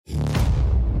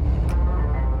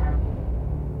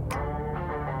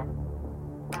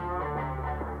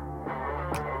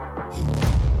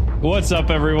What's up,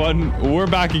 everyone? We're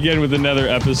back again with another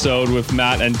episode with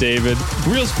Matt and David.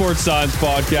 Real Sports Science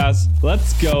Podcast.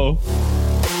 Let's go.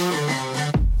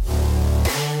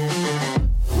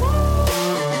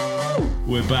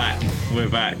 We're back.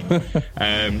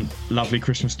 Lovely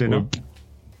Christmas dinner.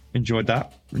 Enjoyed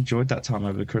that time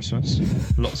over the Christmas.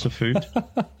 Lots of food.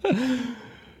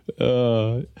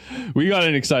 We got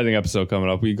an exciting episode coming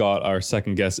up. We got our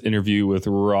second guest interview with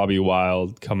Robbie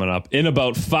Wilde coming up in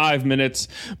about 5 minutes.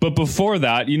 But before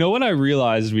that, you know what I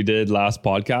realized we did last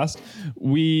podcast?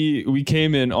 We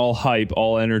came in all hype,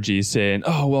 all energy, saying,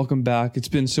 "Oh, welcome back. It's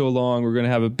been so long. We're going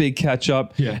to have a big catch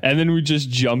up." Yeah. And then we just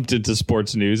jumped into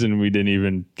sports news and we didn't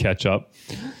even catch up.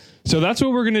 So that's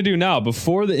what we're going to do now.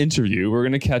 Before the interview, we're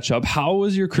going to catch up. How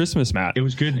was your Christmas, Matt? It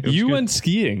was good. You went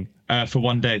skiing. For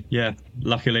one day, yeah.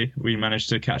 Luckily, we managed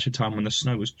to catch a time when the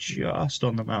snow was just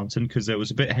on the mountain because it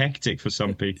was a bit hectic for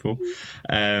some people.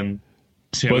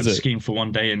 So I went skiing for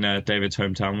one day in David's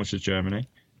hometown, which is Germany.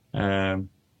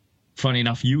 Funny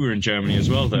enough, you were in Germany as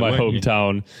well, though. My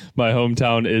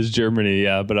hometown is Germany,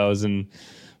 yeah. But I was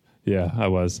I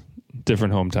was.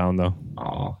 Different hometown, though.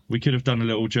 Oh, we could have done a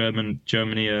little Germany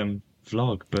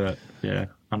vlog, but yeah.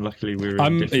 Unluckily, we were.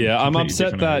 I'm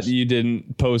upset that you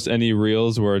didn't post any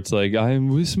reels where it's like, I'm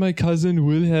with my cousin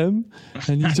Wilhelm,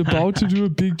 and he's about to do a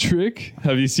big trick.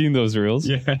 Have you seen those reels?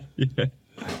 Yeah,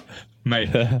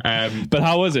 mate. But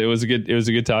how was it? It was a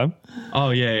good time. Oh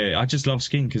yeah. I just love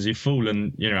skiing because you fall,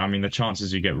 and the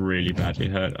chances you get really badly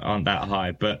hurt aren't that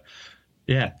high. But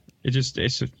yeah, it's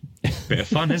a bit of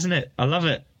fun, isn't it? I love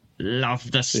it.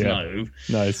 Love the snow.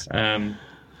 Yeah. Nice.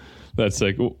 That's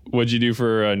like, what'd you do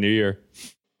for New Year?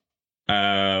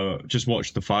 Just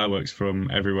watched the fireworks from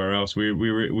everywhere else. We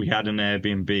had an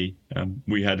Airbnb.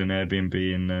 We had an Airbnb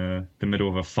in the middle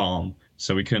of a farm,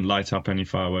 so we couldn't light up any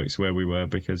fireworks where we were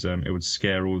because it would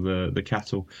scare all the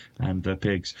cattle and the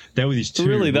pigs. There were these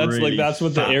two. That's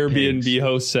what the Airbnb pigs.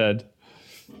 Host said.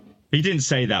 He didn't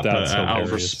say that, but out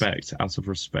of respect,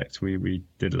 we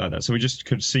did it like that. So we just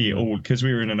could see all, because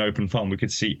we were in an open farm, we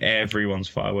could see everyone's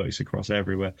fireworks across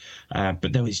everywhere.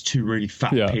 But there was two really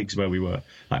fat pigs where we were,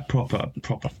 like proper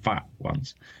fat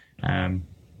ones. That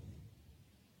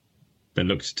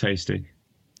looked tasty.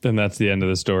 Then that's the end of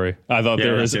the story. I thought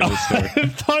there was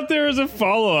a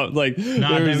follow-up. Like,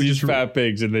 there was these fat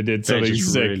pigs and they did something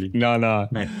sick. Really, no.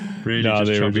 Mate, really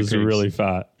they were just pigs. really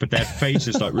fat. But their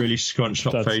faces, like really scrunched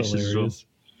up faces. Hilarious.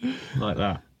 Like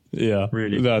that. Yeah.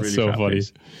 Really, that's really so fat funny.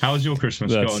 Pigs. How was your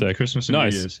Christmas? That's sick. Christmas and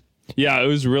nice. New Year's. Yeah, it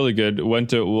was really good. Went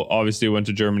to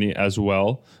Germany as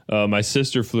well. My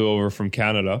sister flew over from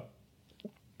Canada.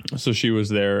 So she was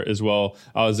there as well.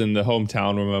 I was in the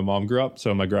hometown where my mom grew up.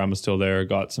 So my grandma's still there.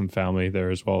 Got some family there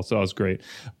as well. So that was great.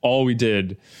 All we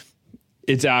did,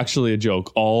 it's actually a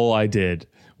joke. All I did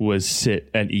was sit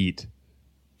and eat.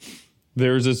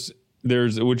 Which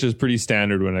is pretty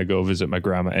standard when I go visit my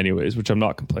grandma anyways, which I'm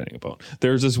not complaining about.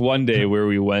 There's this one day where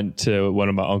we went to one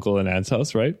of my uncle and aunt's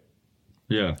house, right?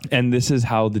 Yeah. And this is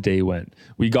how the day went.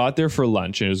 We got there for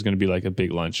lunch, and it was going to be like a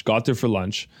big lunch. Got there for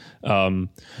lunch.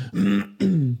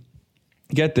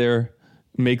 Get there,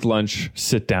 make lunch,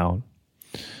 sit down.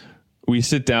 We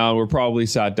sit down. We're probably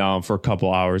sat down for a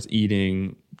couple hours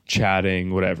eating,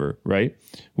 chatting, whatever, right?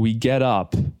 We get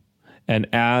up, and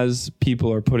as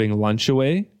people are putting lunch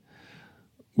away,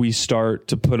 we start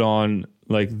to put on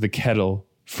like the kettle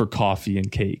for coffee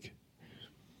and cake.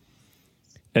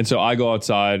 And so I go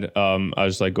outside. I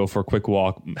just go for a quick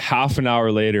walk. Half an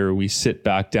hour later, we sit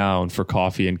back down for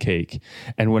coffee and cake.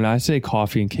 And when I say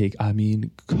coffee and cake, I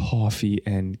mean coffee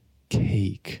and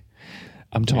cake.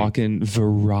 I'm talking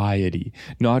variety,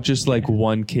 not just like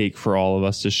one cake for all of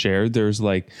us to share. There's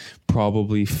like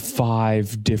probably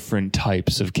 5 different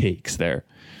types of cakes there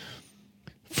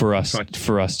for us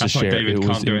to share. David it was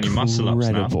can't do any muscle-ups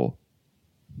now.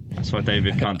 That's why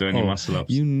David can't do any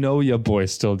muscle-ups. You know your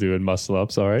boy's still doing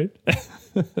muscle-ups, all right?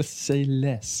 Say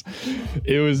less.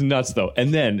 It was nuts, though.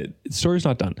 And then, the story's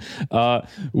not done.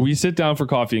 We sit down for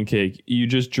coffee and cake. You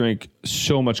just drink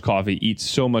so much coffee, eat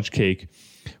so much cake.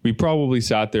 We probably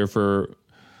sat there for,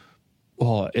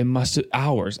 it must have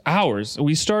hours.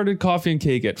 We started coffee and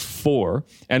cake at 4,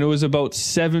 and it was about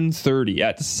 7:30.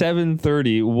 At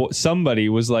 7:30, somebody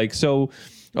was like,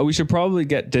 we should probably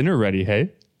get dinner ready,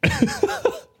 hey?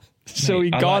 So we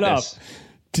got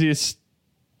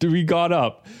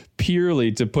up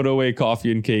purely to put away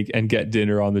coffee and cake and get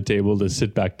dinner on the table to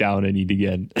sit back down and eat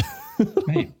again.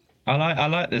 Mate, I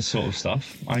like this sort of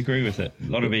stuff. I agree with it.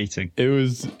 A lot of eating. It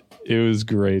was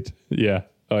great. Yeah.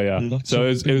 Oh yeah. So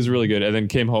it was really good. And then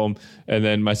came home, and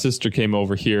then my sister came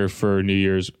over here for New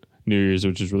Year's,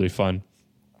 which is really fun.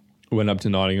 Went up to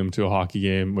Nottingham to a hockey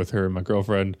game with her and my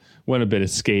girlfriend. Went a bit of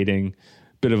skating,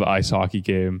 bit of an ice hockey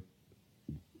game.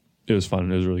 It was fun.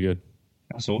 It was really good.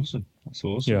 That's awesome.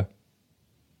 Yeah.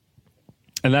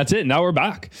 And that's it. Now we're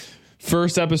back.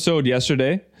 First episode last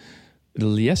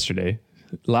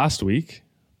week.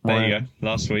 There you go.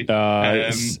 Last week.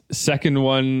 Second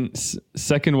one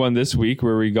this week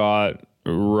where we got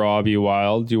Robbie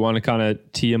Wilde. Do you want to kind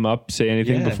of tee him up, say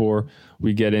anything before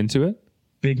we get into it?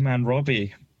 Big man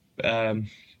Robbie.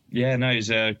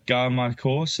 He's a guy on my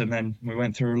course, and then we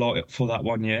went through a lot for that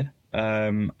 1 year.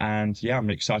 I'm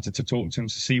excited to talk to him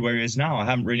to see where he is now. I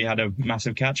haven't really had a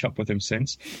massive catch up with him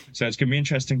since, so it's going to be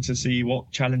interesting to see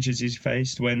what challenges he's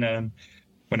faced when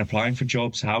applying for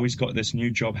jobs, how he's got this new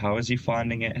job, how is he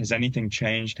finding it, has anything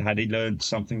changed, had he learned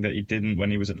something that he didn't when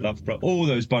he was at Loughborough, all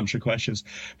those bunch of questions.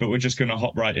 But we're just going to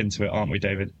hop right into it, aren't we,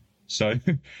 David? So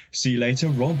see you later,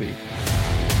 Robbie.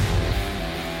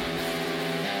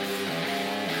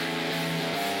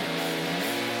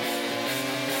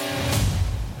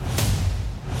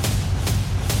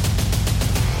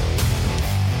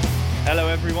 Hello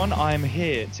everyone, I'm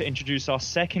here to introduce our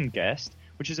second guest,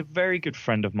 which is a very good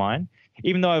friend of mine,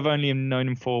 even though I've only known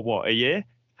him for, a year.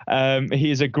 He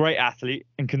is a great athlete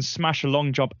and can smash a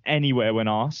long jump anywhere when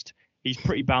asked. He's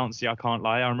pretty bouncy, I can't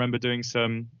lie. I remember doing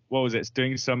some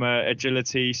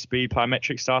agility, speed,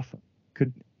 plyometric stuff.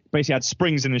 Basically had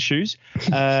springs in his shoes.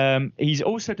 He's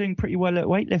also doing pretty well at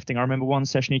weightlifting. I remember one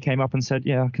session he came up and said,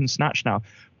 I can snatch now.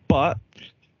 But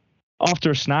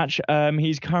after a snatch,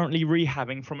 he's currently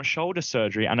rehabbing from a shoulder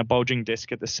surgery and a bulging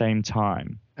disc at the same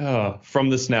time. From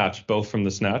the snatch, both from the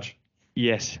snatch?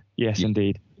 Yes,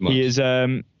 indeed. He is.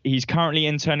 He's currently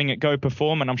interning at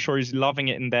GoPerform, and I'm sure he's loving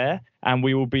it in there. And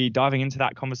we will be diving into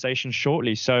that conversation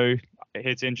shortly. So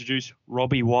here to introduce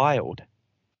Robbie Wilde.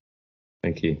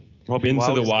 Thank you. Robbie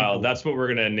Into the Wild. That's what we're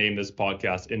going to name this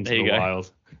podcast, Into the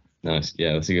Wild. Nice.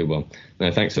 Yeah, that's a good one.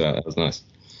 No, thanks for that. That was nice.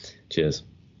 Cheers.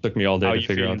 Took me all day to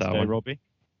figure out that one. Robbie?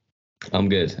 I'm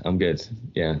good.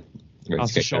 Yeah.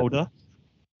 How's the shoulder?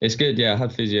 It's good. Yeah, I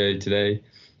had physio today.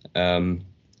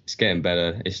 It's getting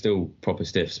better. It's still proper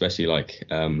stiff, especially like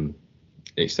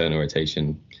external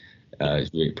rotation.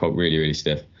 It's really, really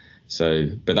stiff. So,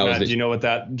 but that Matt, was. Do you know what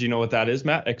that is,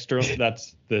 Matt? External.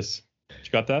 That's this.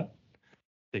 You got that?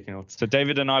 Taking notes. So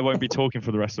David and I won't be talking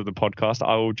for the rest of the podcast.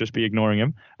 I will just be ignoring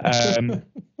him.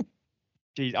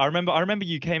 Geez, I remember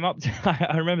you came up.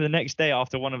 I remember the next day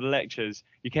after one of the lectures,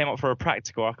 you came up for a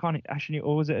practical. I can't actually,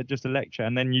 or was it just a lecture?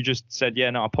 And then you just said,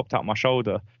 I popped out my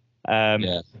shoulder.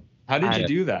 Yeah. How did you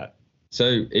do that?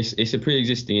 So it's a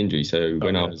pre-existing injury. So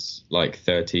when I was like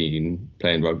 13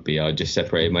 playing rugby, I just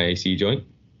separated my AC joint.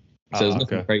 So it was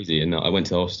nothing crazy. And I went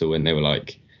to the hospital and they were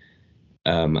like,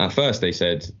 at first they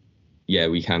said,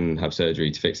 we can have surgery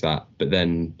to fix that. But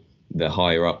then the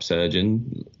higher up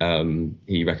surgeon,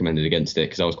 he recommended against it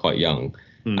because I was quite young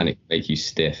and it can make you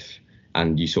stiff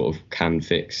and you sort of can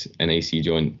fix an AC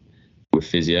joint with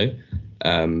physio.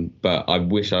 But I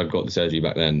wish I'd got the surgery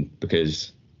back then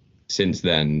because since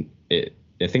then,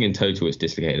 I think in total it's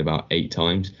dislocated about 8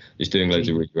 times, just doing loads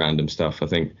of really random stuff. I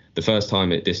think the first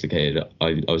time it dislocated,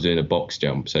 I was doing a box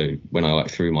jump. So when I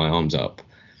threw my arms up,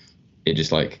 it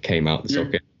just came out the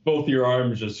socket. Both your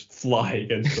arms just fly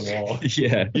against the wall.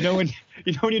 Yeah. You know when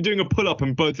you're doing a pull up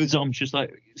and both his arms just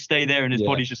stay there and his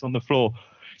body's just on the floor.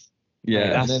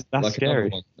 Yeah, that's scary.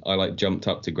 One, I jumped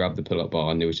up to grab the pull up bar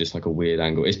and it was just a weird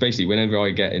angle. It's basically whenever I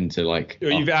get into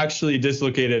You've actually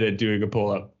dislocated it doing a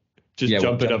pull up. Just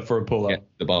jump it up for a pull up.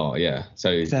 The bar, yeah.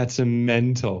 So that's a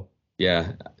mental.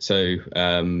 Yeah. So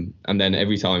and then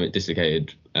every time it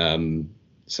dislocated,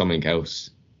 something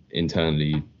else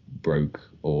internally broke,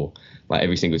 or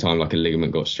every single time a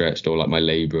ligament got stretched or my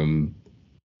labrum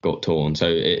got torn. So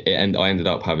I ended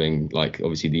up having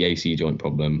obviously the AC joint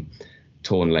problem,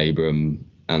 torn labrum,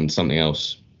 and something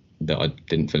else that I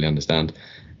didn't fully understand.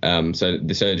 So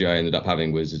the surgery I ended up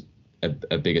having was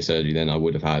a bigger surgery than I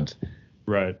would have had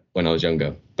when I was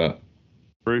younger. But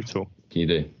brutal. What can you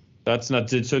do? That's not.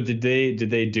 So did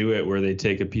they do it where they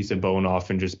take a piece of bone off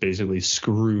and just basically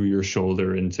screw your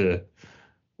shoulder into,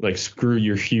 screw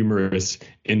your humerus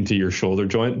into your shoulder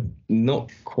joint?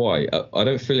 Not quite. I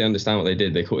don't fully understand what they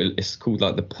did. It's called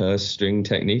the purse string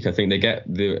technique. I think they get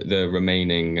the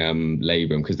remaining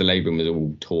labrum because the labrum is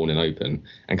all torn and open,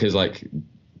 and because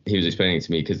he was explaining it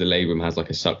to me, because the labrum has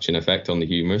a suction effect on the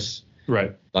humerus.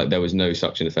 Right. There was no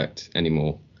suction effect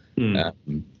anymore.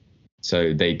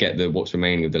 So they get what's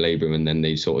remaining of the labrum and then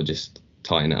they sort of just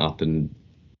tighten it up, and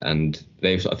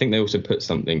I think they also put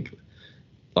something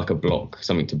a block,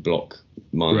 something to block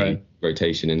my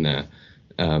rotation in there.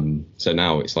 So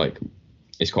now it's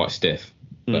it's quite stiff,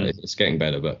 but it's getting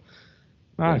better. But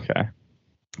Okay.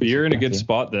 But you're in a good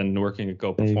spot then, working at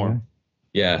GoPerform.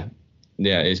 Yeah,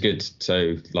 it's good.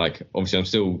 So like, obviously, I'm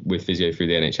still with physio through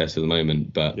the NHS at the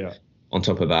moment, but on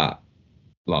top of that,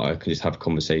 like I could just have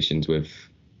conversations with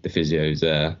the physios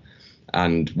there.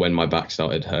 And when my back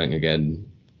started hurting again,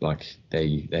 like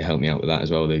they helped me out with that as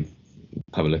well. They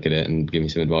have a look at it and give me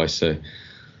some advice. So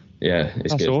yeah,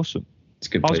 it's That's good. awesome. It's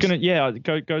a good I was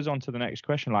place. goes on to the next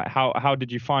question. Like, how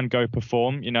did you find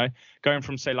GoPerform? You know, going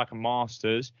from say like a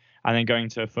master's and then going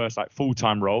to a first like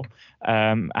full-time role.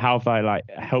 How have they like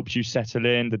helped you settle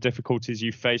in, the difficulties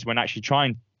you faced when actually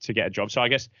trying to get a job? So I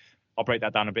guess I'll break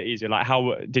that down a bit easier. Like,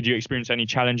 how did you experience any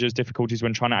challenges, difficulties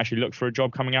when trying to actually look for a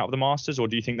job coming out of the masters, or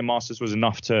do you think the masters was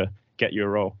enough to get you a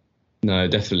role? No,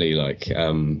 definitely. Like,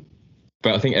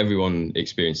 but I think everyone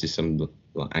experiences some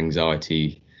like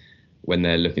anxiety when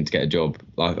they're looking to get a job.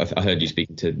 Like, I heard you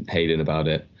speaking to Hayden about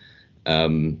it.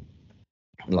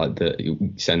 Like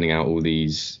sending out all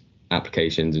these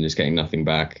applications and just getting nothing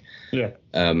back. Yeah.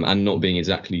 And not being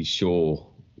exactly sure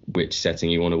which setting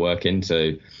you want to work in.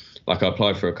 So like I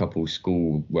applied for a couple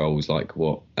school roles like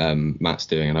what Matt's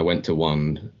doing, and I went to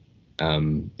one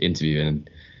interview and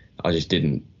I just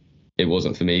didn't, it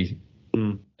wasn't for me.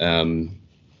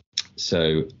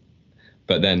 So,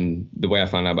 but then the way I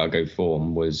found out about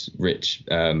GoPerform was Rich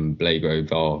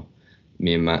Blagrove,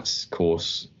 me and Matt's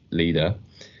course leader.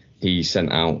 He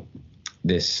sent out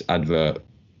this advert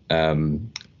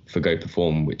for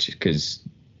GoPerform, which because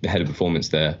the head of performance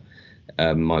there,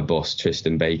 my boss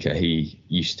Tristan Baker, he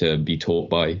used to be taught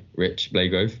by Rich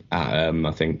Blagrove at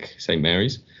I think St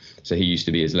Mary's, so he used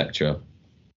to be his lecturer.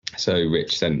 So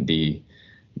Rich sent the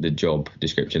job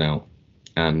description out,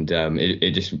 and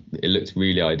it looked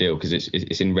really ideal because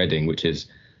it's in Reading, which is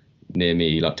near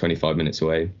me, like 25 minutes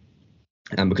away.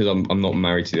 And because I'm not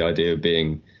married to the idea of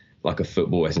being like a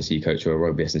football S&C coach or a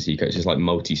rugby S&C coach, it's like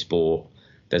multi-sport.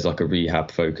 There's like a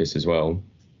rehab focus as well.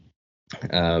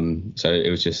 So it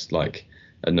was just like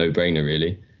a no-brainer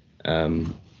really.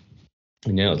 And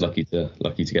yeah, I was lucky to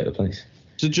get the place.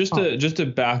 So just to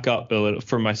back up a little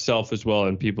for myself as well,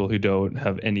 and people who don't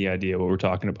have any idea what we're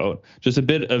talking about, just a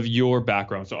bit of your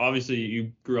background. So obviously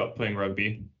you grew up playing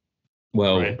rugby,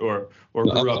 well, right? Or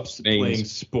grew up playing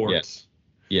sports.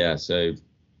 Yeah. So.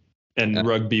 And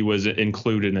rugby was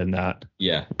included in that.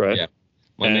 Yeah. Right. Yeah.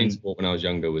 My main sport when I was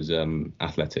younger was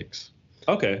athletics.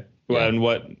 Okay. Well, and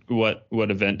what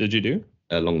event did you do?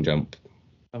 A long jump.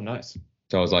 Oh, nice.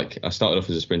 So I started off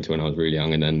as a sprinter when I was really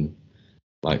young, and then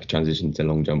like transitioned to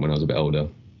long jump when I was a bit older.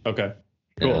 Okay.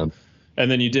 Cool.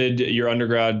 And then you did your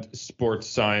undergrad sports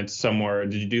science somewhere.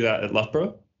 Did you do that at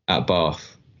Loughborough? At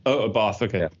Bath. Oh, at Bath.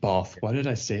 Okay. Yeah. Bath. Why did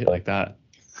I say it like that?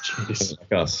 Jeez.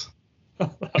 Like us.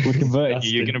 We converted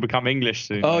you. You're going to become English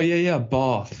soon. Oh, yeah.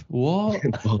 Bath. What?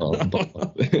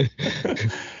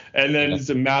 And then it's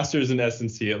a master's in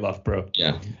S&C at Loughborough.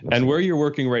 Yeah. And where you're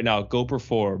working right now,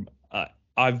 GoPerform,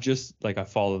 I've just, like, I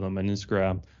follow them on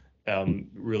Instagram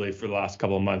really for the last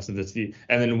couple of months. And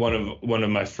then one of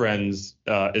my friends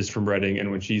is from Reading, and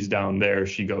when she's down there,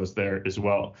 she goes there as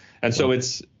well. And so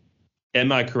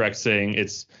am I correct saying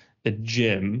it's a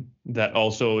gym that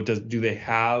also do they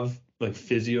have like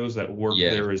physios that work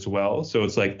there as well? So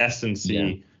it's like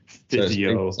S&C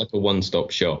physio. So it's like a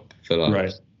one-stop shop for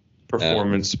like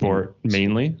performance sport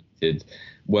mainly.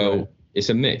 It's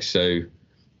a mix. So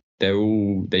they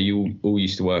all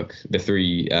used to work. The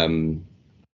three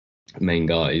main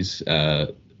guys,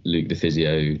 Luke the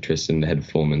physio, Tristan the head of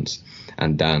performance,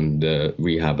 and Dan the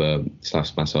rehabber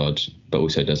 / massage, but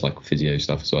also does like physio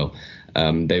stuff as well.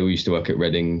 They all used to work at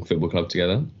Reading Football Club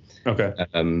together. Okay.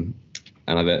 And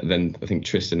then I think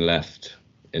Tristan left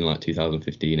in like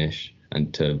 2015-ish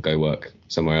and to go work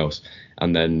somewhere else.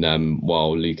 And then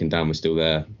while Luke and Dan were still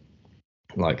there,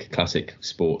 like classic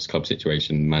sports club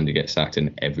situation, Mandy gets sacked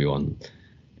and everyone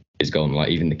is gone. Like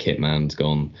even the kit man's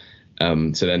gone.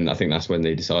 So then I think that's when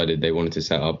they decided they wanted to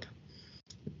set up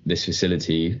this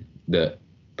facility that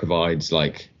provides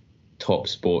like top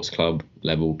sports club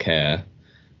level care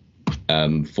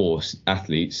for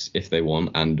athletes if they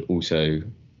want, and also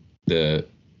the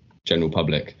general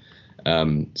public.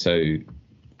 So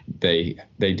they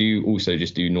do also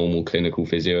just do normal clinical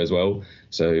physio as well.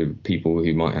 So people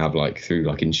who might have like through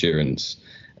like insurance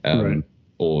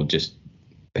or just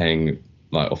paying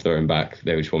like off their own back,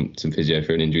 they would want some physio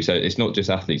for an injury. So it's not just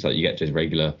athletes, like you get just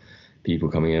regular people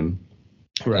coming in.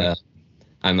 Right.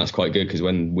 And that's quite good because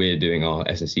when we're doing our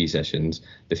S&C sessions,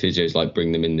 the physios like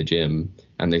bring them in the gym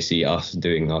and they see us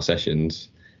doing our sessions,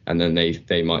 and then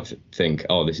they might think,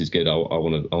 oh, this is good. I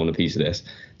want a piece of this.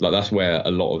 Like that's where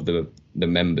a lot of the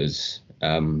members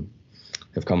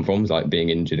have come from, like being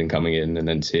injured and coming in and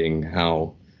then seeing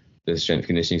how the strength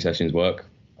conditioning sessions work.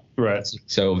 Right.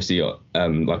 So obviously,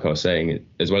 like I was saying,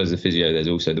 as well as the physio, there's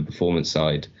also the performance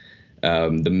side.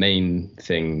 One of the main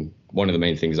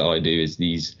things that I do is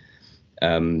these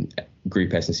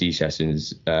group S&C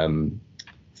sessions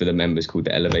for the members called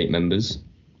the Elevate members.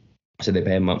 So they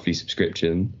pay a monthly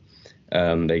subscription.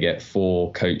 They get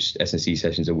 4 coached S&C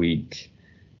sessions a week,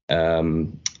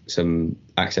 some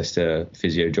access to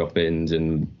physio drop-ins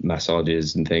and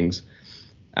massages and things.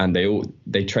 And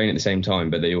they train at the same time,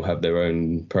 but they all have their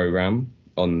own program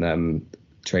on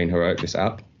Train Heroic, this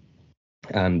app,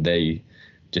 and they're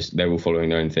all following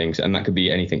their own things. And that could be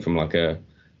anything from like a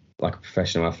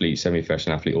professional athlete,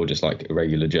 semi-professional athlete, or just like a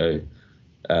regular Joe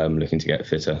looking to get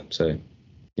fitter. So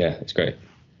yeah, it's great.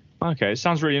 Okay, it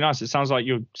sounds really nice. It sounds like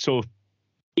you're sort of,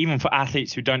 even for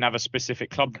athletes who don't have a specific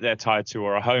club that they're tied to,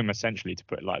 or a home, essentially, to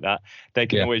put it like that, they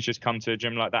can always just come to a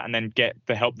gym like that and then get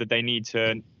the help that they need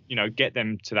to, get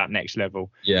them to that next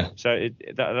level. Yeah. So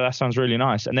that sounds really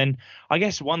nice. And then I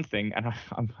guess one thing, and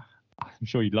I'm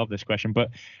sure you'd love this question, but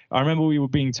I remember we were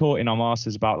being taught in our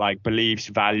masters about like beliefs,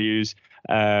 values,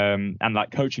 and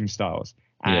like coaching styles.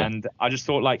 And I just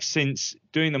thought, like, since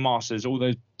doing the masters, all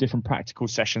those different practical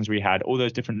sessions we had, all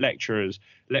those different lectures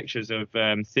of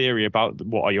theory about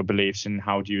what are your beliefs and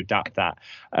how do you adapt that.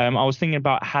 I was thinking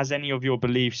about, has any of your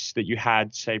beliefs that you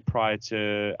had, say, prior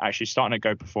to actually starting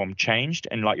to GoPerform changed,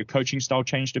 and like your coaching style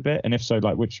changed a bit? And if so,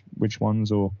 like which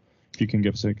ones, or if you can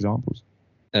give us examples?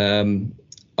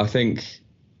 I think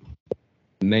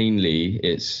mainly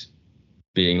it's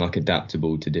being like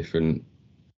adaptable to different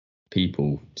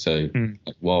people. So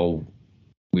like, while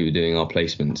we were doing our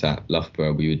placements at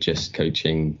Loughborough, we were just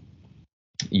coaching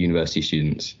university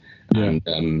students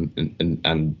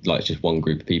and like just one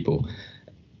group of people.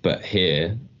 But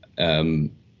here at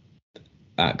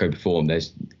GoPerform,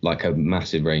 there's like a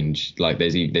massive range. Like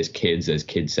there's kids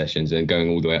sessions, and going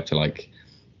all the way up to like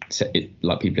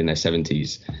people in their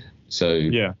 70s. So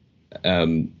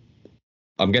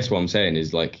I guess what I'm saying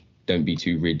is, like, don't be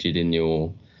too rigid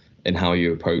in how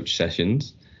you approach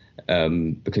sessions,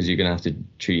 because you're going to have to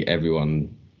treat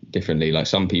everyone differently. Like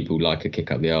some people like a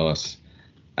kick up the arse,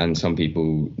 and some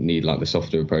people need like the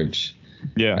softer approach.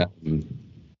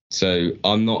 So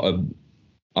I'm not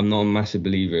a massive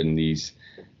believer in these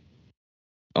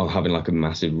having like a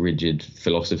massive rigid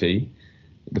philosophy,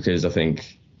 because I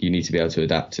think you need to be able to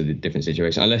adapt to the different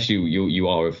situations, unless you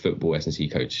are a football S&C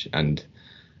coach and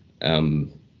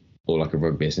or like a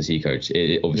rugby S&C coach.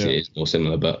 It obviously is more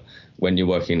similar, but when you're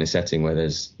working in a setting where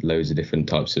there's loads of different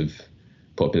types of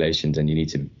populations, and you need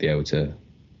to be able to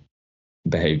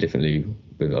behave differently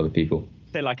with other people.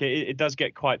 Like it does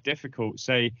get quite difficult.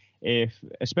 Say if,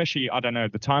 especially, I don't know,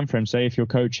 the time frame. Say if you're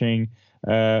coaching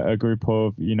a group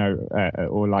of,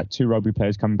 or like 2 rugby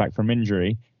players coming back from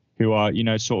injury, who are,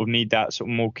 sort of need that sort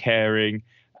of more caring,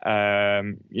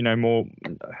 more,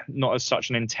 not as such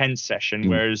an intense session.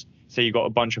 Whereas say you got a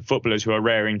bunch of footballers who are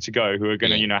raring to go, who are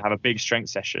going to, have a big strength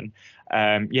session.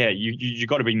 You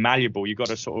got to be malleable. You got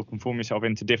to sort of conform yourself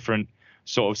into different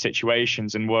sort of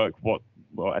situations and work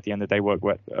at the end of the day, work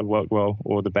well,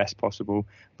 or the best possible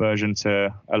version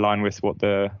to align with what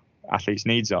the athlete's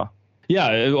needs are.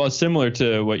 Yeah, well, similar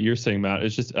to what you're saying, Matt.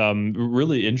 It's just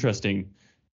really interesting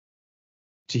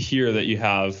to hear that you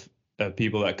have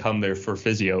people that come there for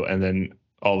physio, and then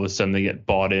all of a sudden they get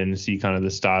bought in, see kind of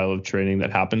the style of training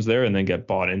that happens there, and then get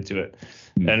bought into it.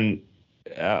 And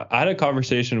I had a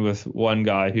conversation with one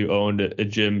guy who owned a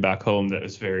gym back home that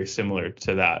was very similar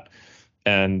to that.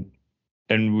 And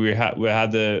we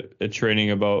had a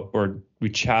training about, or we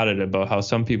chatted about how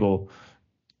some people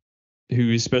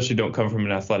who especially don't come from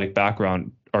an athletic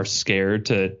background are scared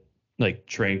to like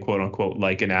train, quote unquote,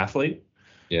 like an athlete.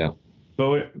 Yeah.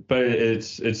 But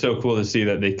it's so cool to see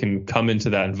that they can come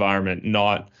into that environment,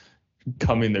 not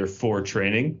coming there for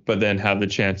training, but then have the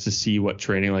chance to see what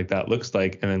training like that looks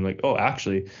like. And then like, oh,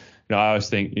 actually, I always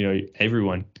think,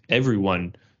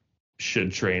 everyone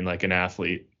should train like an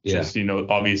athlete. Just,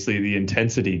 obviously the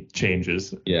intensity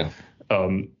changes. Yeah.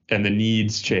 And the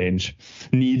needs change.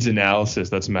 Needs analysis.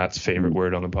 That's Matt's favorite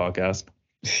word on the podcast.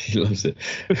 He loves it.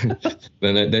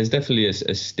 But there's definitely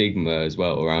a stigma as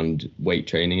well around weight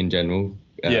training in general.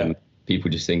 People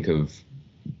just think of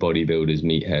bodybuilders,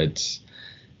 meatheads,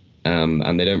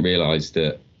 and they don't realize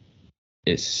that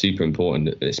it's super important,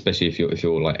 especially if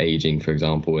you're like aging, for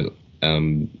example,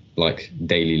 like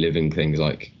daily living things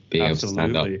like being able to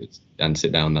stand up and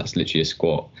sit down. That's literally a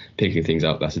squat. Picking things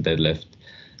up, that's a deadlift.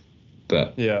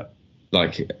 But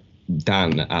like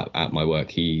Dan at my work,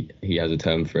 he has a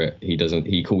term for it.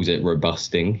 He calls it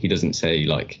robusting. He doesn't say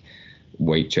like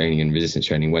weight training and resistance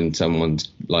training. When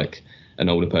someone's like an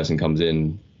older person comes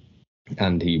in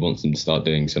and he wants them to start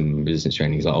doing some resistance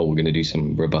training. He's like, oh, we're going to do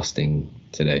some robusting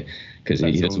today, because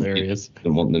he doesn't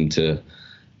want them to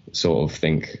sort of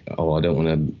think, oh, I don't want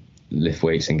to lift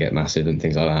weights and get massive and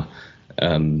things like that.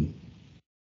 And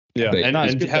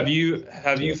have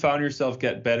you found yourself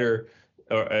get better,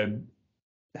 or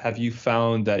have you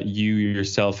found that you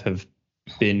yourself have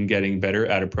been getting better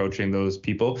at approaching those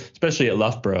people, especially at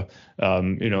Loughborough?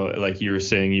 Like you were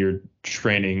saying, you're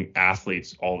training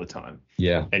athletes all the time.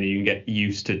 Yeah. And you can get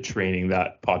used to training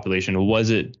that population. Was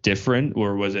it different,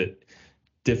 or was it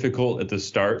difficult at the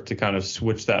start to kind of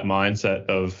switch that mindset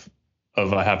of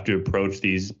I have to approach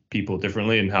these people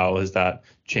differently? And how has that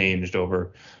changed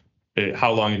over,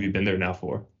 how long have you been there now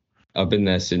for? I've been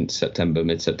there since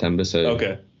mid-September. So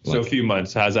okay. So a few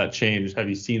months. Has that changed? Have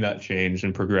you seen that change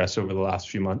and progress over the last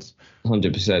few months?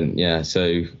 100%. Yeah.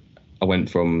 So I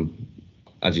went from,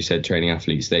 as you said, training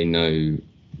athletes. They know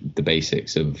the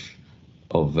basics of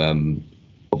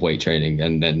weight training,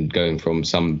 and then going from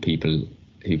some people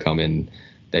who come in,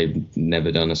 they've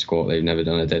never done a squat, they've never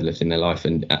done a deadlift in their life,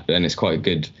 and it's quite a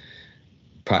good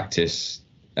practice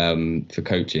for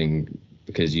coaching,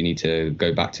 because you need to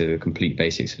go back to the complete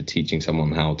basics of teaching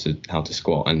someone how to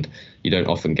squat, and you don't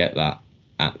often get that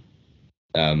at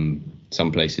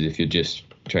some places. If you're just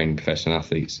training professional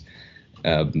athletes,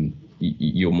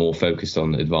 you're more focused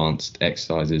on advanced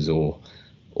exercises, or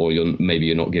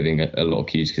you're not giving a lot of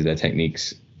cues because their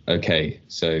technique's okay.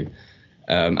 So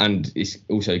and it's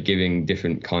also giving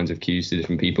different kinds of cues to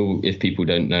different people. If people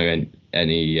don't know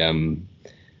any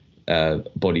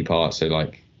body parts, so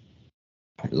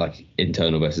like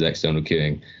internal versus external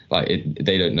cueing,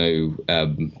 they don't know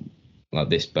like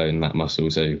this bone, that muscle.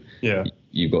 So yeah,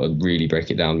 you've got to really break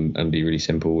it down and be really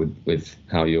simple with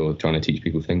how you're trying to teach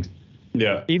people things.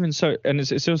 Yeah. Even so, and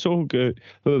it's also good.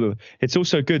 It's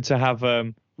also good to have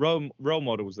role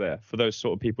models there for those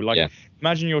sort of people. Like,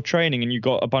 imagine you're training and you've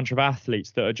got a bunch of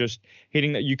athletes that are just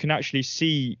hitting that. You can actually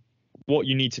see what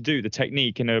you need to do, the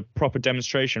technique in a proper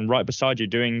demonstration right beside you,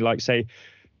 doing like, say,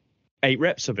 8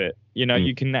 reps of it.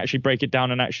 You can actually break it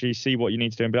down and actually see what you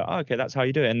need to do and be like, oh, okay, that's how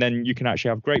you do it. And then you can actually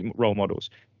have great role models.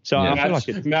 So I feel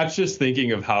like Matt's just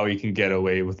thinking of how he can get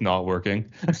away with not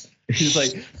working. He's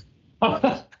like, so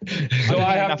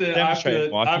I have to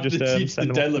teach the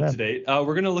deadlift today.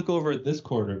 We're going to look over at this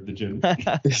corner of the gym.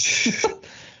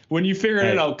 When you figure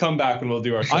it out, come back and we'll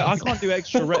do our sets. I can't do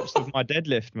extra reps of my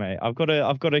deadlift, mate. I've got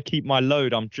to keep my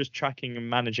load. I'm just tracking and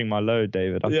managing my load,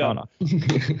 David. I can't.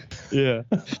 Yeah.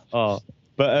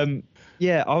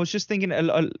 I was just thinking,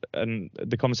 and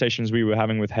the conversations we were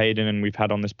having with Hayden and we've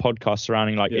had on this podcast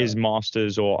surrounding is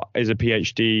masters or is a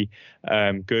PhD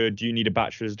good? Do you need a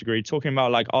bachelor's degree? Talking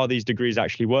about are these degrees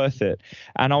actually worth it?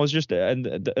 And I was just,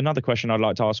 and another question I'd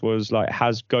like to ask was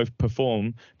has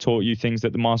GoPerform taught you things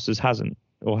that the masters hasn't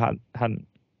or hadn't?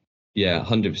 Yeah,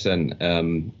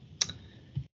 100%.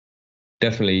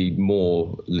 Definitely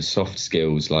more the soft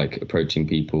skills, like approaching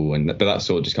people, but that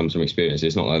sort of just comes from experience.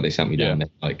 It's not like they sat me down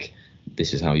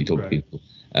this is how you talk to people,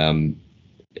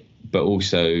 but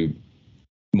also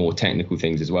more technical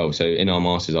things as well. So in our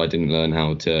masters, I didn't learn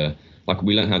how to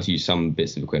we learned how to use some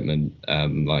bits of equipment,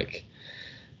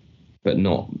 but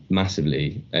not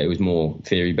massively. It was more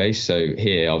theory based. So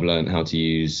here I've learned how to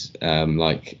use a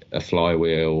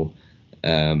flywheel,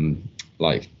 handheld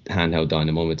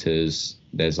dynamometers.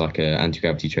 There's a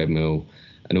anti-gravity treadmill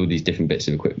and all these different bits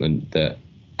of equipment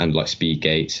and speed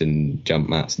gates and jump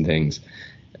mats and things.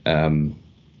 And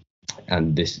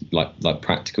this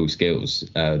practical skills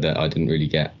that I didn't really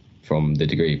get from the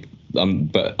degree,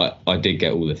 but I did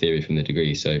get all the theory from the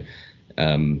degree. So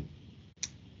I think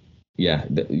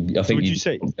you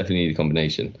definitely need a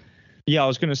combination. Yeah, I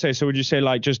was going to say. So would you say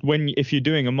just if you're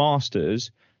doing a master's,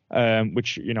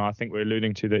 which I think we're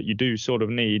alluding to that you do sort of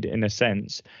need in a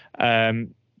sense,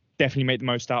 definitely make the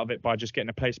most out of it by just getting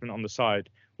a placement on the side,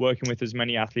 working with as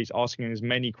many athletes, asking as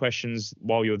many questions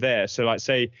while you're there. So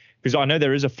say, because I know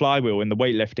there is a flywheel in the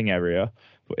weightlifting area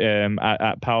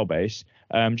at Power Base,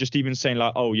 just even saying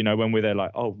when we're there,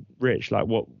 oh, Rich,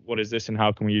 what is this and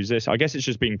how can we use this? I guess it's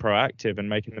just being proactive and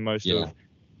making the most of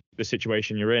the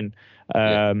situation you're in.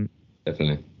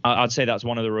 Definitely. I'd say that's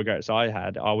one of the regrets I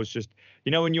had. I was just,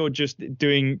 when you're just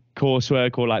doing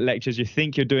coursework or lectures, you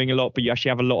think you're doing a lot, but you actually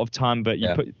have a lot of time, but you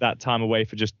put that time away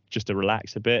for just to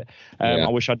relax a bit. I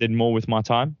wish I did more with my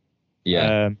time.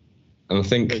 Yeah. And I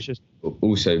think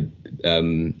also,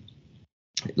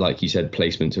 like you said,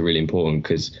 placements are really important,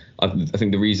 because I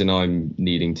think the reason I'm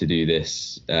needing to do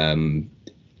this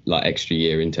extra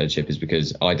year internship is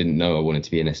because I didn't know I wanted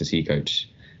to be an SSE coach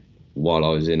while I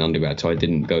was in undergrad, so I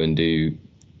didn't go and do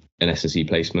an SSE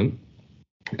placement.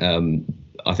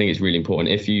 I think it's really important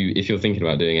if you're thinking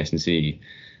about doing S&C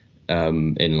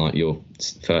in like your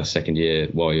first, second year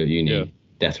while you're at uni,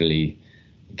 definitely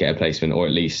get a placement, or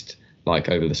at least like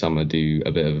over the summer do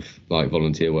a bit of like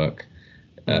volunteer work,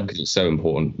 because it's so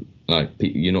important. Like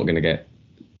you're not going to get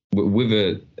with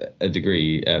a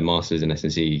degree, a master's in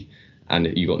S&C,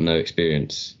 and you got no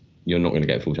experience, you're not going to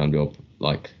get a full-time job,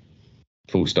 like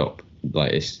full stop.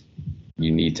 Like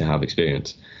you need to have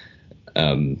experience.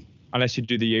 Unless you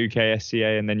do the UK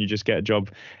SCA and then you just get a job,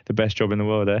 the best job in the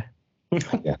world, eh?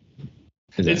 Yeah.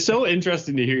 Exactly. It's so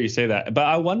interesting to hear you say that. But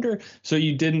I wonder, so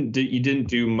you didn't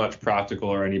do much practical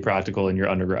or any practical in your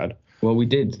undergrad? Well, we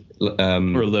did. For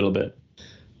a little bit.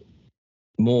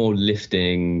 More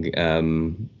lifting,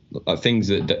 things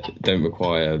that don't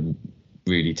require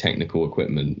really technical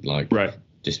equipment, like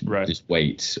just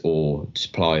weights or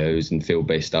just plyos and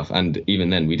field-based stuff. And even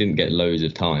then, we didn't get loads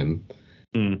of time.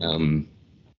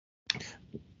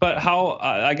 But how?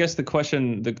 I guess the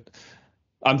question,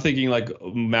 I'm thinking like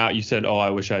Matt, you said, "Oh,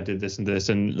 I wish I did this and this,"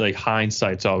 and like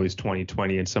hindsight's always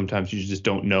 20/20, and sometimes you just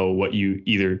don't know what you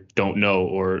either don't know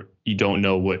or you don't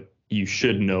know what you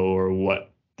should know or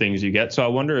what things you get. So I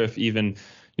wonder if even,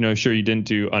 sure you didn't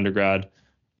do undergrad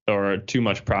or too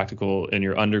much practical in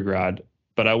your undergrad,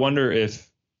 but I wonder if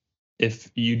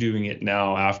you doing it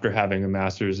now after having a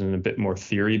master's and a bit more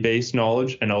theory-based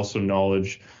knowledge and also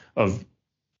knowledge of,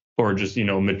 or just,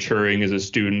 maturing as a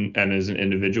student and as an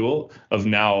individual, of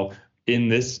now in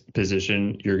this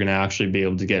position, you're going to actually be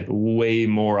able to get way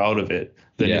more out of it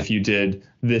than if you did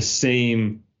this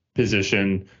same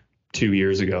position 2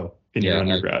 years ago in your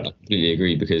undergrad. I completely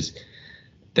agree, because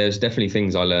there's definitely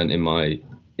things I learned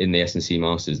in the S&C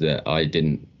masters that I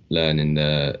didn't learn in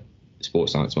the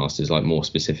sports science masters, like more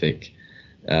specific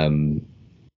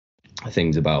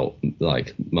things about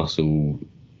like muscle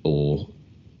or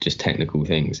just technical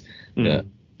things that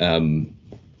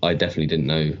I definitely didn't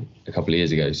know a couple of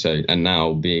years ago. So, and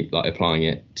now being like applying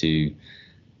it to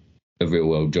a real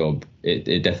world job,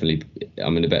 it definitely,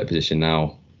 I'm in a better position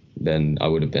now than I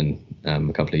would have been a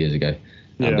couple of years ago.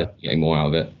 I'm getting more out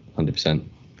of it, 100%.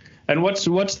 And what's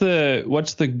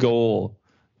the goal?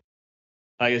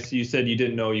 I guess you said you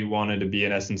didn't know you wanted to be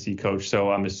an S&C coach,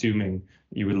 so I'm assuming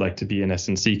you would like to be an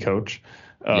S&C coach.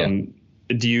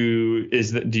 Do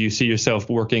you see yourself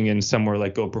working in somewhere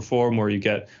like GoPerform where you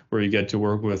get to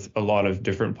work with a lot of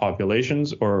different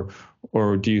populations, or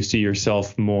do you see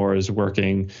yourself more as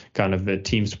working kind of a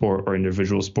team sport or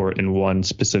individual sport in one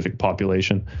specific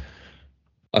population?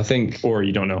 I think, or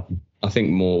you don't know. I think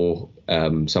more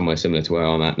somewhere similar to where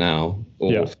I'm at now,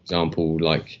 or for example,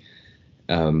 like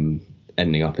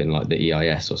ending up in like the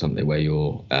EIS or something where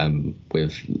you're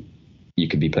you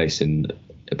could be placed in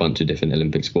a bunch of different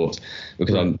Olympic sports,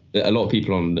 because a lot of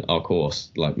people on our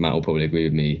course, like Matt will probably agree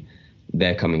with me,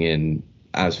 they're coming in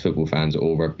as football fans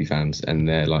or rugby fans, and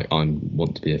they're like, I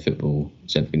want to be a football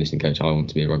strength and conditioning coach, I want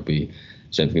to be a rugby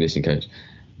strength and conditioning coach,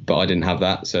 but I didn't have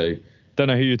that. So don't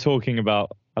know who you're talking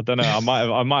about. I don't know.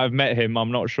 I might have met him.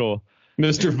 I'm not sure.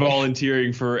 Mr.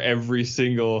 Volunteering for every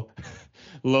single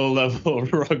low-level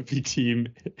rugby team.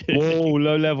 Whoa,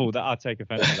 low level. That I'll take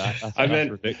offense to that. That's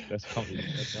ridiculous.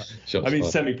 I mean,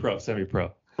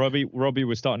 semi-pro. Robbie,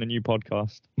 we're starting a new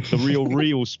podcast. The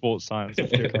real sports science.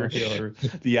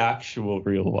 The actual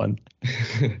real one.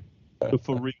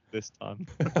 For real this time.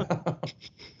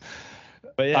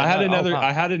 But yeah,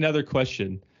 I had another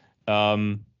question.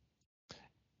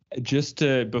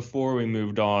 Before we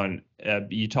moved on,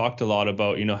 you talked a lot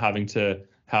about, having to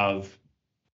have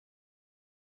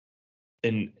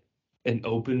an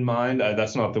open mind.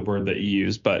 That's not the word that you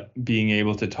use, but being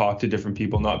able to talk to different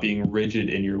people, not being rigid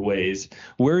in your ways.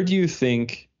 Where do you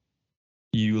think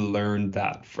you learned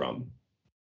that from?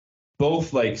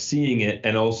 Both like seeing it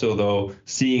and also though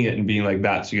seeing it and being like,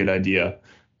 that's a good idea,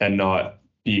 and not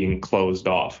being closed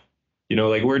off.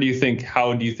 Like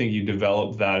how do you think you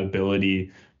developed that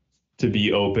ability to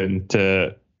be open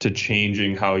to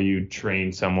changing how you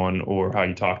train someone or how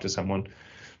you talk to someone?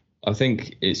 I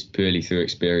think it's purely through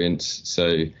experience.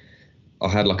 So I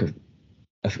had like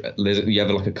you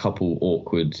have like a couple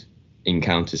awkward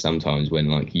encounters sometimes when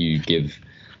like you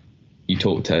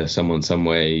talk to someone some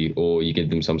way, or you give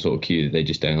them some sort of cue that they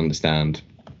just don't understand.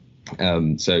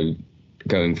 So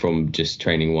going from just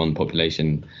training one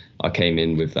population, I came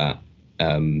in with that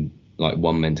like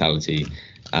one mentality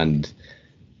and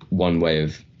one way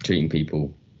of treating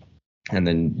people, and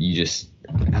then you just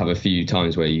have a few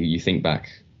times where you think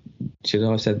back, should I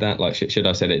have said that? Like, should I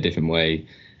have said it a different way?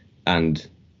 And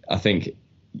I think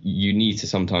you need to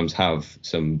sometimes have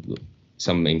some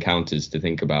encounters to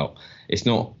think about. It's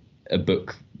not a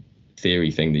book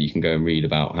theory thing that you can go and read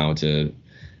about how to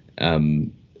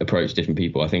approach different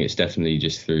people. I think it's definitely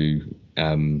just through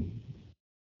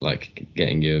like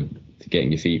getting your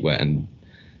feet wet and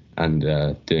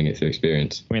doing it through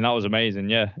experience. I mean, that was amazing.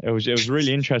 Yeah, it was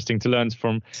really interesting to learn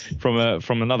from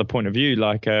another point of view.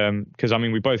 Like, because I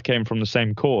mean, we both came from the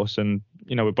same course, and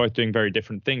we're both doing very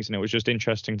different things, and it was just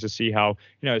interesting to see how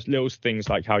it's little things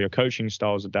like how your coaching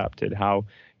styles adapted, how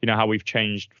how we've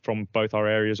changed from both our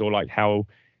areas, or like how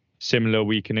similar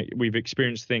we've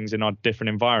experienced things in our different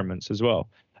environments as well.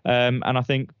 And I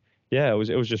think it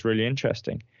was just really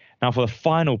interesting. Now, for the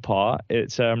final part,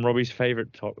 it's Robbie's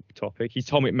favorite topic. He's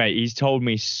told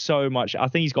me so much. I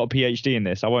think he's got a PhD in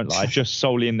this. I won't lie, just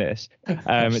solely in this.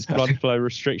 It's blood flow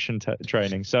restriction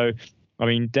training. So, I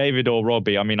mean, David or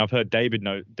Robbie, I mean, I've heard David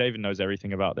knows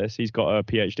everything about this. He's got a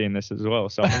PhD in this as well.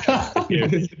 So I'm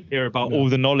interested to hear about all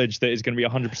the knowledge that is going to be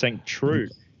 100% true.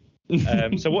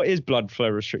 So what is blood flow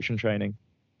restriction training?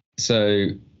 So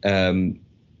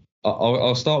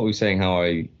I'll start with saying how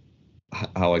I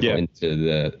got into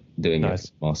the doing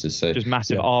masters. So just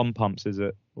massive arm pumps, is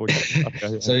it? I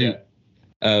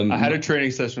had a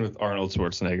training session with Arnold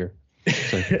Schwarzenegger.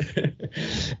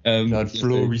 Blood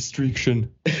flow restriction.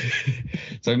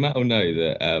 So Matt will know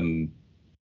that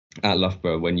at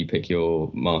Loughborough, when you pick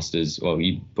your masters, well,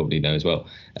 you probably know as well,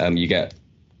 you get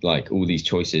like all these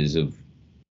choices of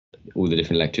all the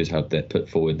different lecturers have that put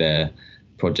forward their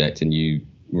project, and you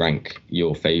rank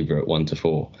your favorite 1 to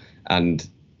 4. And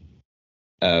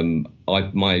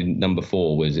my number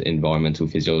 4 was environmental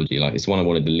physiology. Like, it's one I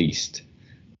wanted the least,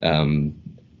 and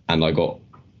I got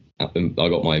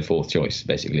my 4th choice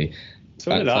basically.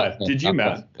 So did I. Did you,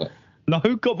 Matt? No,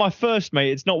 who got my first,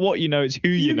 mate? It's not what you know, it's who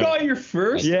you know. You got your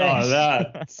first? Yes.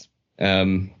 Oh, that's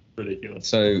ridiculous.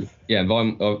 So yeah,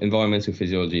 environmental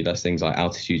physiology, that's things like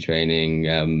altitude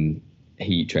training,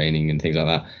 heat training and things like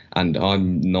that. And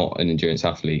I'm not an endurance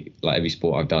athlete. Like, every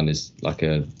sport I've done is like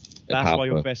that's why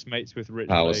you're best mates with Rich.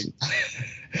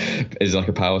 Is like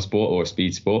a power sport or a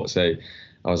speed sport. So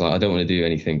I was like, I don't want to do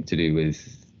anything to do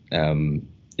with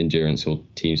endurance or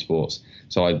team sports.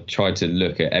 So I tried to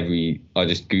look at I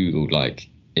just Googled like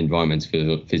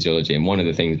environmental physiology, and one of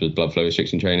the things was blood flow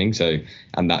restriction training. So,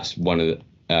 and that's one of the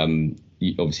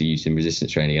obviously used in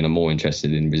resistance training, and I'm more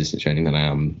interested in resistance training than I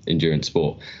am endurance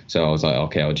sport. So I was like,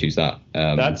 okay, I'll choose that.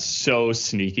 That's so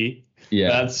sneaky. Yeah,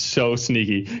 that's so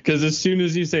sneaky, because as soon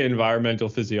as you say environmental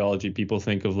physiology, people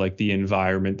think of like the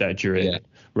environment that you're in,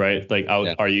 right? Like,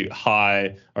 are you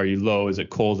high? Are you low? Is it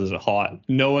cold? Is it hot?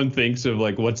 No one thinks of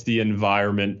like, what's the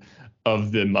environment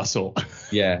of the muscle?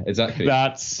 Yeah, exactly.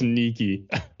 That's sneaky.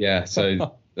 Yeah,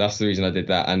 so that's the reason I did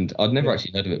that, and I'd never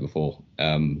actually heard of it before.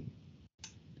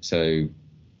 So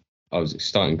I was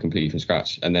starting completely from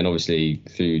scratch, and then obviously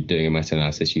through doing a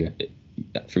meta-analysis,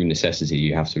 through necessity,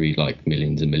 you have to read like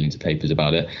millions and millions of papers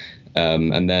about it.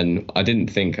 And then I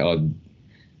didn't think I'd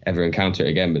ever encounter it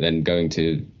again, but then going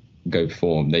to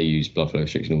GoPerform, they use blood flow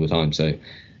restriction all the time. So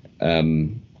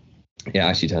it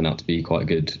actually turned out to be quite a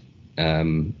good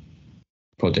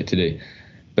project to do.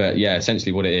 But yeah,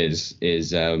 essentially what it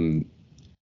is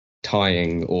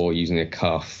tying or using a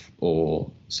cuff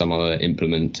or some other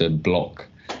implement to block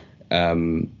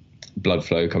blood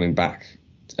flow coming back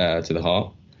to the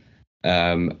heart.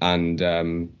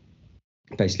 And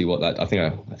basically what that, I think I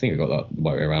got that the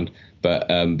right way around, but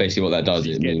basically what that does,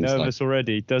 it means nervous like,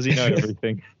 already. Does he know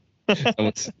everything?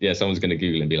 someone's going to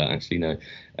Google and be like, actually no.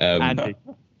 Andy.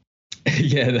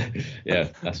 yeah,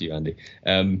 that's you, Andy.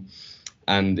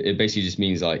 And it basically just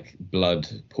means like blood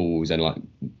pools and like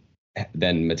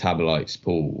then metabolites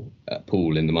pool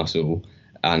in the muscle,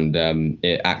 and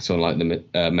it acts on like the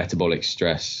metabolic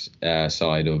stress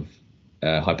side of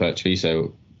hypertrophy.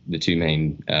 So the two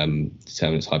main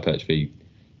determinants: hypertrophy,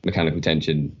 mechanical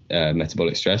tension,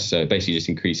 metabolic stress. So it basically just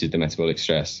increases the metabolic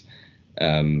stress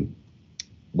when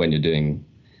you're doing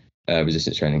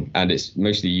resistance training, and it's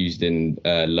mostly used in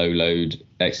low load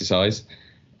exercise.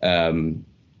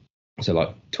 So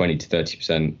like 20 to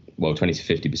 30%, well, 20 to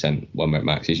 50%, 1 rep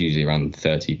max is usually around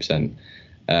 30%.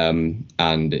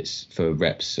 And it's for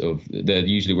reps of the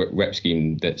usually rep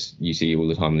scheme that you see all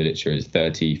the time in the literature is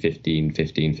 30, 15,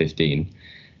 15, 15.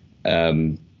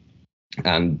 And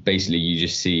basically you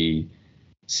just see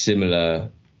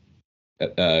similar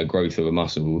growth of a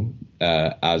muscle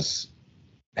as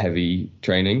heavy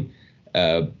training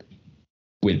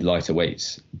with lighter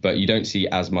weights, but you don't see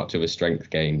as much of a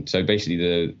strength gain. So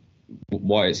basically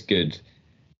why it's good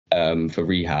for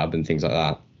rehab and things like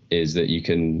that is that you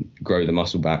can grow the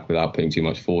muscle back without putting too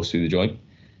much force through the joint.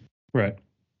 Right.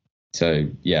 So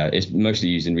yeah, it's mostly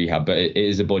used in rehab, but it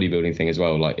is a bodybuilding thing as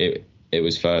well. Like it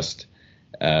was first,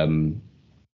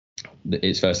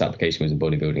 its first application was in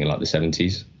bodybuilding in like the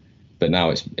 70s. but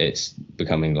now it's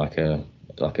becoming like a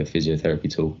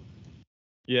physiotherapy tool.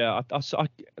 Yeah,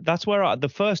 that's where the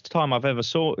first time I've ever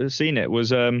seen it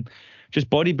was just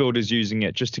bodybuilders using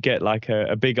it just to get like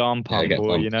a big arm pump,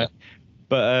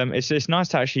 But it's nice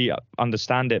to actually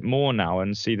understand it more now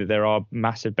and see that there are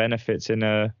massive benefits in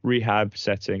a rehab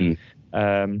setting.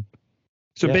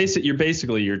 So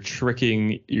basically you're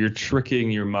tricking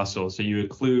your muscle. So you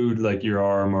occlude like your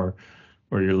arm or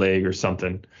your leg or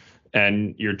something,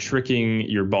 and you're tricking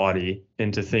your body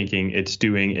into thinking it's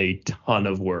doing a ton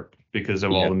of work because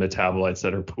of all the metabolites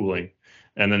that are pooling.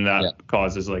 And then that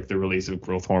causes like the release of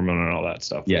growth hormone and all that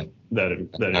stuff. Yeah. That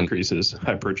increases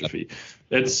hypertrophy.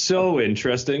 It's so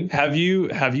interesting. Have you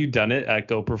done it at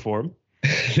GoPerform?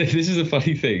 This is a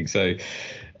funny thing. So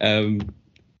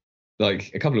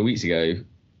like a couple of weeks ago,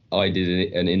 I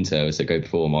did an in-service at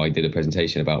GoPerform. I did a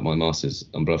presentation about my master's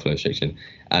on blood flow restriction,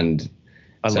 and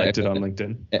I liked it on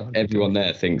LinkedIn. Everyone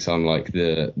there thinks I'm like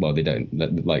they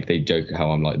don't, like they joke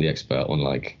how I'm like the expert on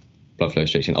like blood flow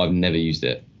restriction. I've never used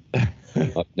it.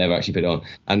 I've never actually put it on,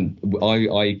 and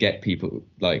I get people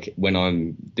like when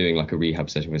I'm doing like a rehab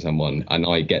session with someone, and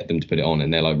I get them to put it on,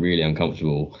 and they're like really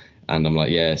uncomfortable, and I'm like,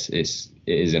 yes, it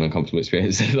is an uncomfortable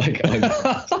experience. Like,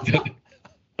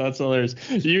 that's hilarious.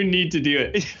 You need to do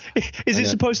it. Is it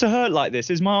supposed to hurt like this?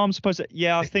 Is my arm supposed to?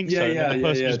 Yeah, I think so. Yeah, the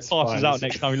person just passes out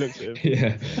next time he looks at him.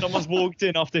 Yeah. Someone's walked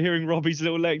in after hearing Robbie's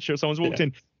little lecture. Someone's walked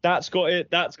in. That's got it.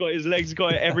 That's got it. His legs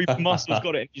got it. Every muscle's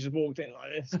got it. And he just walked in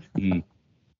like this.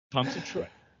 Time to try.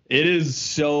 It is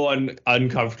so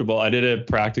uncomfortable. I did a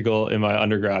practical in my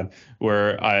undergrad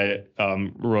where I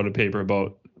wrote a paper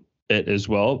about it as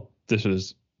well. This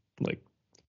was like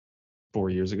 4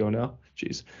 years ago now.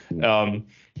 Jeez.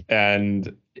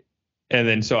 And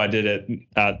then so I did it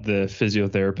at the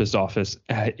physiotherapist office.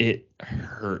 It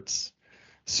hurts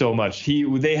so much.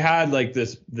 They had like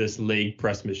this leg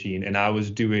press machine, and I was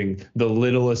doing the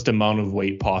littlest amount of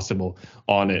weight possible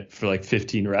on it for like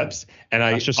 15 reps. And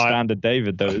that's just standard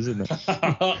David though, isn't it?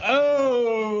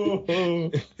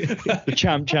 The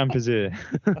champ is here.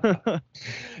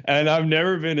 And I've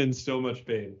never been in so much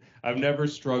pain. I've never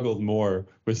struggled more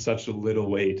with such a little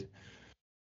weight.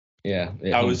 Yeah.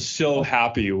 I was so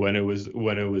happy when it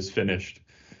was finished.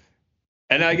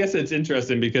 And I guess it's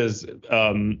interesting because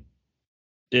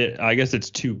I guess it's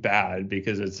too bad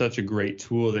because it's such a great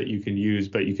tool that you can use,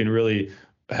 but you can really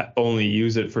only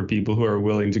use it for people who are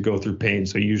willing to go through pain.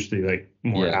 So usually like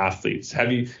more athletes.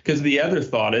 Because the other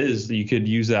thought is that you could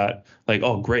use that like,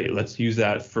 oh great, let's use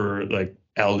that for like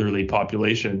elderly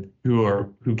population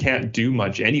who can't do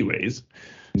much anyways.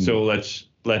 So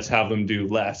let's have them do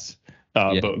less,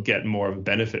 but get more of a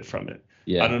benefit from it.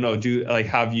 I don't know.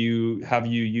 Have you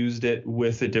used it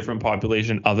with a different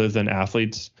population other than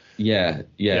athletes? Yeah,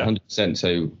 100%.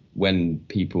 So when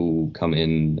people come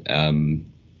in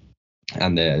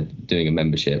and they're doing a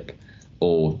membership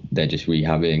or they're just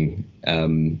rehabbing,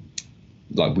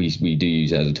 like we do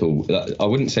use it as a tool. I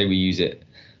wouldn't say we use it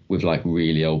with like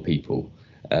really old people,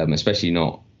 especially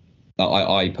not.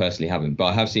 I personally haven't, but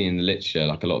I have seen in the literature,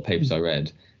 like a lot of papers I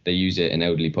read, they use it in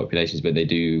elderly populations, but they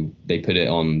put it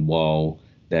on while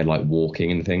they're like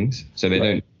walking and things. So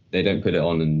they don't put it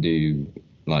on and do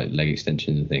like leg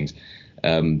extensions and things,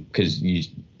 because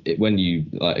when you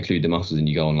like occlude the muscles and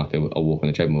you go on like a walk on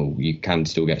the treadmill, you can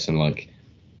still get some like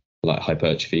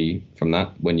hypertrophy from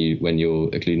that when you're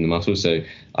occluding the muscles. So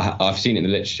I've seen it in the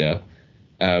literature,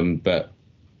 but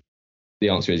the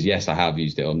answer is yes, I have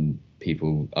used it on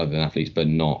people other than athletes, but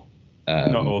not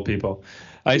old people.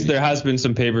 There has been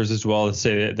some papers as well that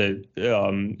say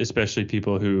that especially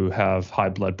people who have high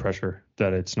blood pressure,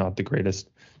 that it's not the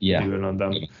greatest to do it on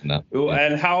them. No.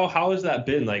 And how has that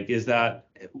been? Like, is that,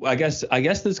 I guess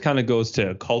this kind of goes to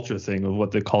a culture thing of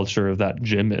what the culture of that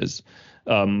gym is,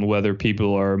 whether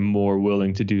people are more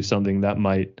willing to do something that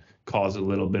might cause a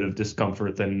little bit of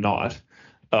discomfort than not.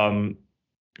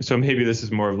 So maybe this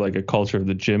is more of like a culture of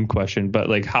the gym question, but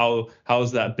like how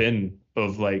has that been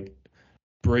of like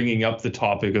bringing up the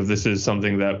topic of this is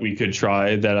something that we could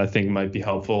try that I think might be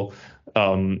helpful.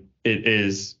 It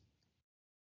is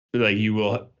like you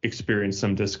will experience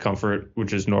some discomfort,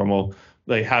 which is normal.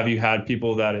 Like, have you had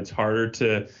people that it's harder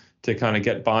to kind of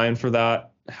get buy-in for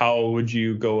that? How would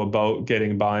you go about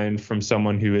getting buy-in from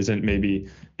someone who isn't maybe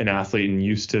an athlete and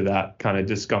used to that kind of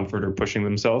discomfort or pushing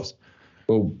themselves?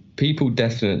 Well, people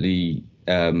definitely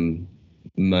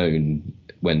moan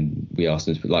when we ask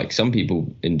them, like some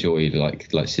people enjoy like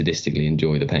sadistically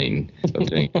enjoy the pain sort of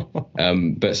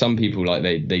thing. But some people like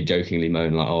they jokingly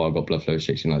moan like, oh, I've got blood flow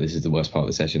restriction, like this is the worst part of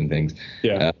the session and things.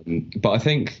 But I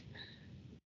think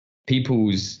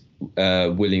people's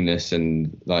willingness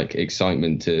and like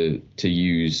excitement to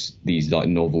use these like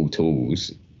novel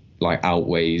tools like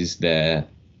outweighs them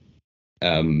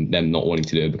not wanting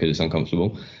to do it because it's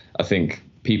uncomfortable. I think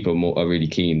people are really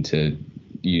keen to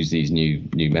use these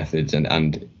new methods,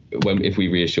 and if we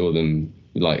reassure them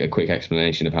like a quick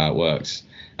explanation of how it works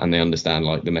and they understand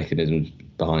like the mechanisms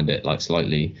behind it like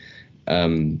slightly,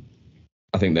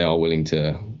 I think they are willing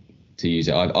to use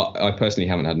it. I personally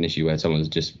haven't had an issue where someone's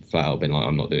just flat out been like,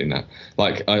 I'm not doing that.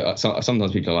 Like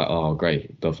sometimes people are like, oh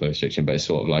great, blood flow restriction, but it's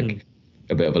sort of like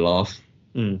a bit of a laugh.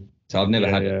 So I've never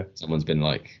had someone's been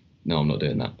like, no, I'm not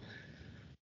doing that.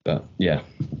 But yeah.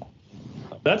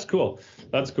 That's cool.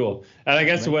 And I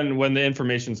guess when the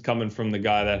information's coming from the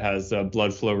guy that has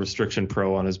Blood Flow Restriction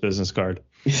Pro on his business card,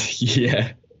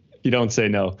 yeah, you don't say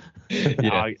no.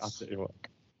 Yeah. I'll tell you what.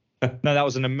 No, that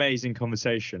was an amazing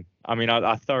conversation. I mean,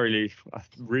 I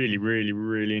really, really,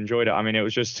 really enjoyed it. I mean, it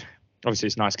was just, obviously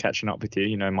it's nice catching up with you,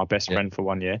 you know, my best friend for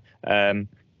 1 year.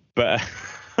 But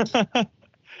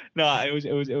no,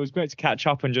 it was great to catch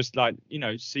up and just like, you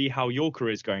know, see how your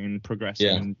career is going and progressing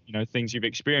and, you know, things you've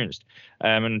experienced.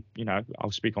 And, you know,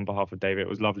 I'll speak on behalf of David. It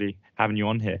was lovely having you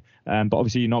on here. But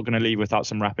obviously you're not going to leave without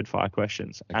some rapid fire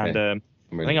questions. Okay. And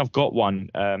I think I've got one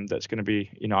that's going to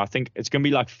be, you know, I think it's going to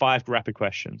be like 5 rapid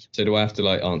questions. So do I have to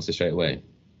like answer straight away?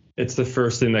 It's the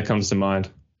first thing that comes to mind.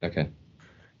 Okay.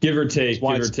 Give or take,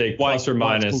 plus or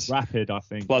minus. Rapid, I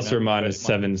think. Plus or minus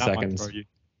 7 seconds.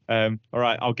 All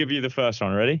right, I'll give you the first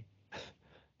one. Ready?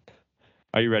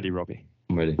 Are you ready, Robbie?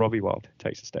 I'm ready. Robbie Wilde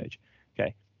takes the stage.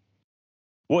 Okay.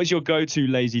 What is your go-to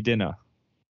lazy dinner?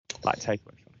 Like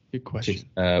takeaway. Good question.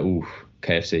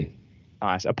 KFC.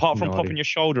 Nice. Apart from popping your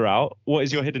shoulder out, what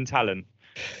is your hidden talent?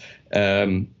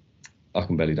 I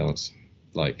can belly dance.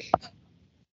 Like,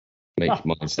 make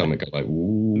my stomach go like,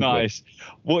 ooh. Nice.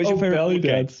 What is your favorite belly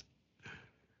dance?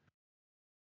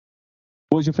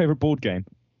 What is your favorite board game?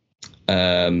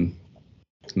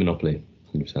 Monopoly.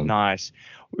 100%. Nice.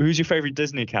 Who's your favorite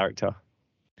Disney character?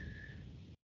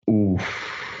 Ooh.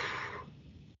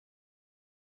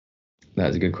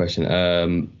 That's a good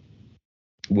question.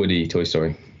 Woody, Toy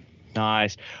Story.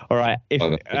 Nice. All right.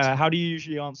 How do you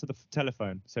usually answer the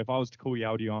telephone? So if I was to call you,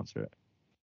 how do you answer it?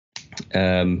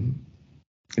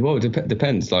 Well, it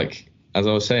depends. Like as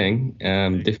I was saying,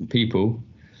 different people.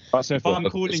 Right, so if I'm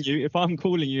calling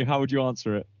you, how would you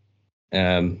answer it?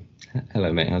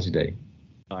 Hello, mate. How's your day?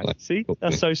 Nice. Like, see,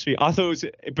 that's so sweet. I thought it was,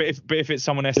 but if it's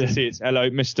someone SSC, it's hello,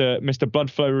 Mr.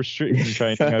 Blood Flow Restriction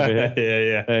Training over here.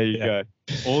 Yeah. There you go.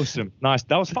 Awesome. Nice.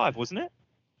 That was 5, wasn't it?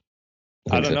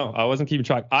 I don't know. I wasn't keeping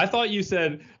track. I thought you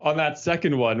said on that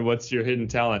second one, what's your hidden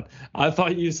talent? I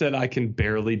thought you said I can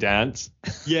barely dance.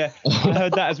 Yeah, I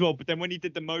heard that as well. But then when he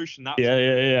did the motion, that was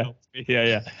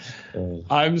yeah.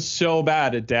 I'm so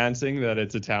bad at dancing that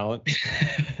it's a talent.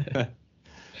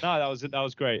 No, that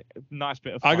was great. Nice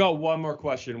bit of fun. I got one more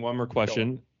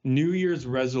question. New Year's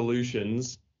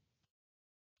resolutions,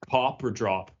 cop or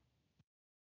drop?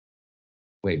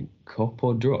 Wait, cop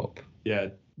or drop? Yeah,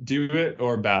 do it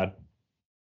or bad?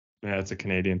 Yeah, it's a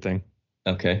Canadian thing.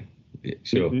 Okay,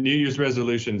 sure. New Year's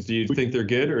resolutions, do you think they're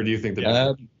good or do you think they're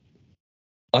bad?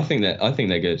 I think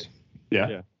they're good.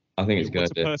 Yeah. I think it's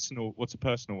good. What's a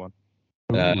personal one?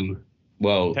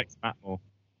 Well, text Matt more.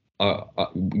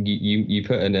 You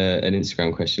put an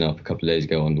Instagram question up a couple of days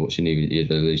ago on what's your New Year's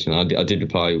resolution. I did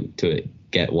reply to it,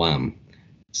 get wham.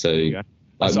 So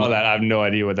I saw that. I have no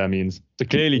idea what that means. So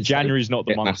clearly January's not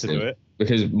the month to do it.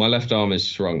 Because my left arm has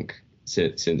shrunk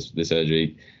since the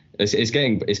surgery. It's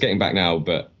getting back now,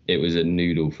 but it was a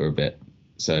noodle for a bit.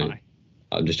 So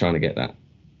I'm just trying to get that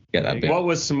bit. What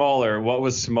was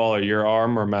smaller, your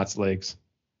arm or Matt's legs?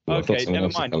 Okay, never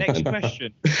mind. Next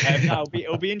question. Now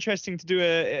it'll be interesting to do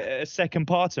a second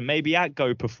parter, maybe at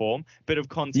GoPerform. Bit of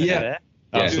content there.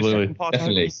 Absolutely,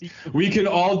 definitely. We can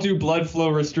all do blood flow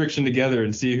restriction together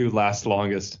and see who lasts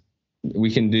longest.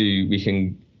 We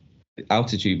can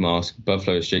altitude mask, blood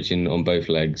flow restriction on both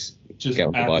legs. Just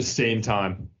at the same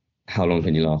time. How long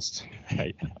can you last?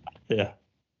 Yeah.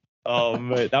 Oh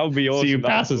mate, that would be awesome. See who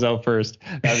passes out first.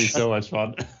 That'd be so much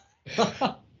fun.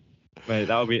 Mate,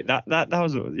 that would be that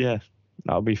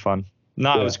would be fun.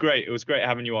 No, it was great. It was great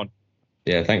having you on.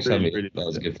 Yeah, thanks for having me. That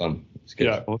was good fun. It's good.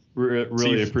 Yeah,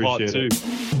 really appreciate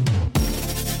it.